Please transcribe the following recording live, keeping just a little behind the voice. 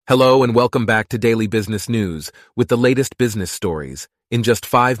Hello and welcome back to Daily Business News with the latest business stories in just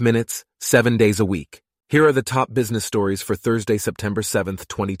 5 minutes, 7 days a week. Here are the top business stories for Thursday, September 7th,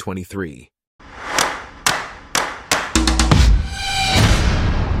 2023.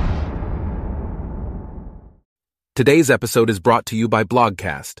 Today's episode is brought to you by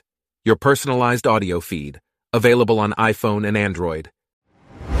Blogcast, your personalized audio feed, available on iPhone and Android.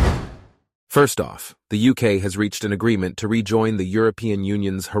 First off, the UK has reached an agreement to rejoin the European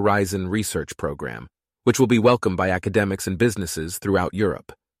Union's Horizon research program, which will be welcomed by academics and businesses throughout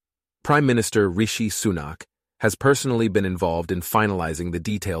Europe. Prime Minister Rishi Sunak has personally been involved in finalizing the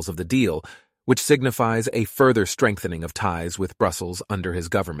details of the deal, which signifies a further strengthening of ties with Brussels under his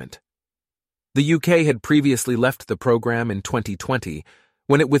government. The UK had previously left the program in 2020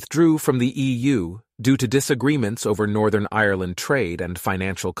 when it withdrew from the EU due to disagreements over Northern Ireland trade and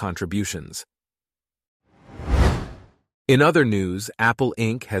financial contributions. In other news, Apple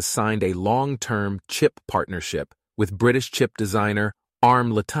Inc. has signed a long-term chip partnership with British chip designer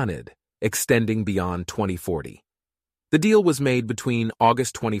Arm Litanid, extending beyond 2040. The deal was made between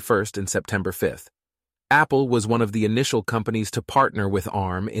August 21st and September 5th. Apple was one of the initial companies to partner with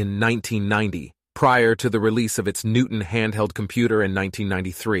Arm in 1990, prior to the release of its Newton handheld computer in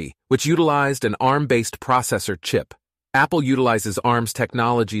 1993, which utilized an ARM-based processor chip. Apple utilizes ARM's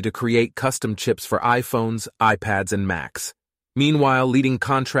technology to create custom chips for iPhones, iPads, and Macs. Meanwhile, leading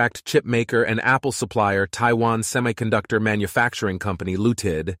contract chip maker and Apple supplier Taiwan Semiconductor Manufacturing Company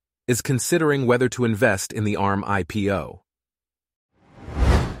Lutid is considering whether to invest in the ARM IPO.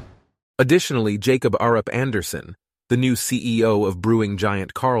 Additionally, Jacob Arup-Andersen, the new CEO of brewing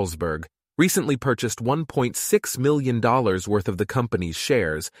giant Carlsberg, recently purchased $1.6 million worth of the company's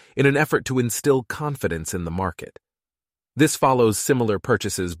shares in an effort to instill confidence in the market. This follows similar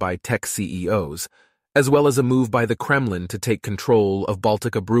purchases by tech CEOs, as well as a move by the Kremlin to take control of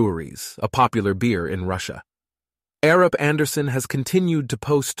Baltica Breweries, a popular beer in Russia. Arup-Andersen has continued to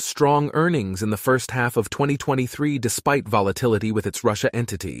post strong earnings in the first half of 2023 despite volatility with its Russia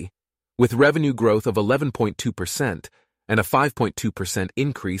entity, with revenue growth of 11.2% and a 5.2%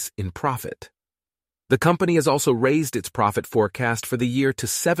 increase in profit. The company has also raised its profit forecast for the year to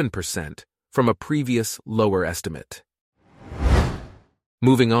 7% from a previous lower estimate.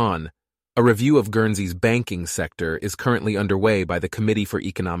 Moving on, a review of Guernsey's banking sector is currently underway by the Committee for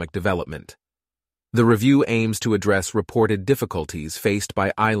Economic Development. The review aims to address reported difficulties faced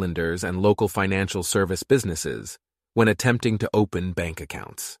by islanders and local financial service businesses when attempting to open bank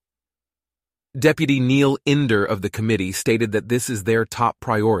accounts. Deputy Neil Inder of the committee stated that this is their top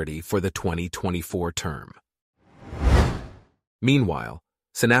priority for the 2024 term. Meanwhile,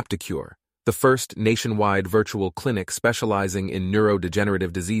 Synapticure, the first nationwide virtual clinic specializing in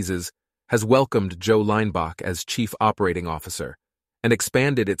neurodegenerative diseases, has welcomed Joe Leinbach as Chief Operating Officer and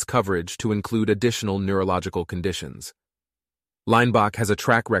expanded its coverage to include additional neurological conditions. Leinbach has a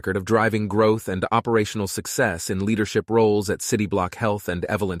track record of driving growth and operational success in leadership roles at Cityblock Health and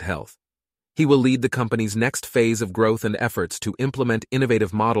Evolent Health. He will lead the company's next phase of growth and efforts to implement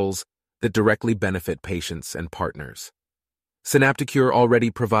innovative models that directly benefit patients and partners. Synapticure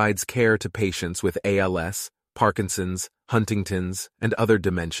already provides care to patients with ALS, Parkinson's, Huntington's, and other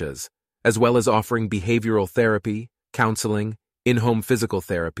dementias, as well as offering behavioral therapy, counseling, in-home physical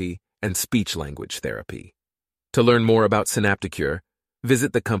therapy, and speech-language therapy. To learn more about Synapticure,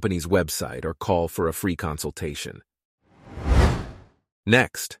 visit the company's website or call for a free consultation.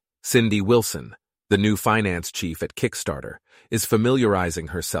 Next, Cindy Wilson, the new finance chief at Kickstarter, is familiarizing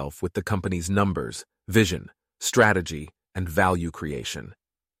herself with the company's numbers, vision, strategy, and value creation.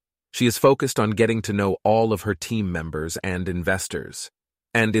 She is focused on getting to know all of her team members and investors,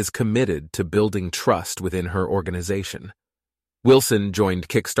 and is committed to building trust within her organization. Wilson joined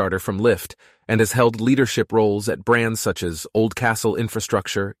Kickstarter from Lyft and has held leadership roles at brands such as Oldcastle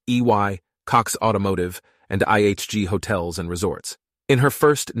Infrastructure, EY, Cox Automotive, and IHG Hotels and Resorts. In her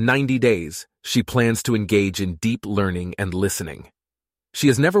first 90 days, she plans to engage in deep learning and listening. She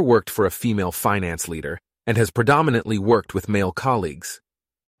has never worked for a female finance leader and has predominantly worked with male colleagues.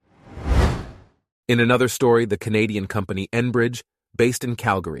 In another story, the Canadian company Enbridge, based in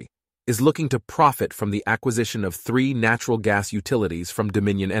Calgary, is looking to profit from the acquisition of 3 natural gas utilities from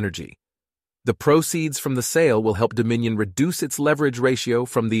Dominion Energy. The proceeds from the sale will help Dominion reduce its leverage ratio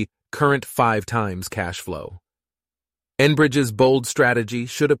from the current 5 times cash flow. Enbridge's bold strategy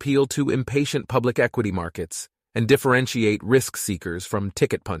should appeal to impatient public equity markets and differentiate risk seekers from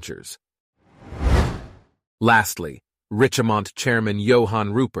ticket punchers. Lastly, Richemont chairman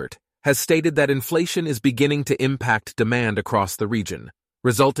Johann Rupert has stated that inflation is beginning to impact demand across the region,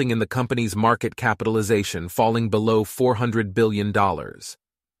 resulting in the company's market capitalization falling below $400 billion.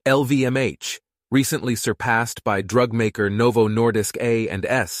 LVMH, recently surpassed by drug maker Novo Nordisk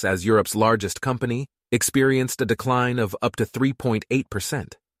A&S as Europe's largest company, experienced a decline of up to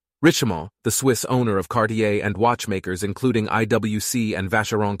 3.8%. Richemont, the Swiss owner of Cartier and watchmakers including IWC and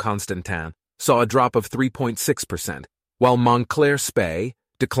Vacheron Constantin, saw a drop of 3.6%, while Moncler Spey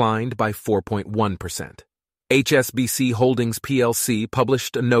declined by 4.1%. HSBC Holdings plc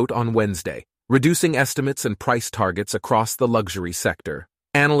published a note on Wednesday, reducing estimates and price targets across the luxury sector.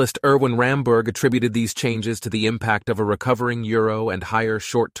 Analyst Erwin Ramberg attributed these changes to the impact of a recovering euro and higher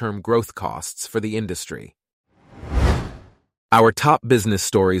short-term growth costs for the industry. Our top business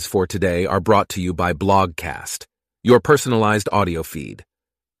stories for today are brought to you by Blogcast, your personalized audio feed.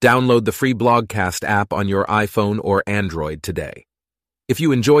 Download the free Blogcast app on your iPhone or Android today. If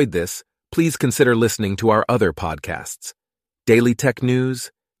you enjoyed this, please consider listening to our other podcasts: Daily Tech News,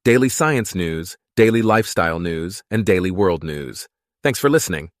 Daily Science News, Daily Lifestyle News, and Daily World News. Thanks for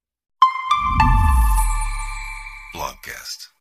listening. Blogcast.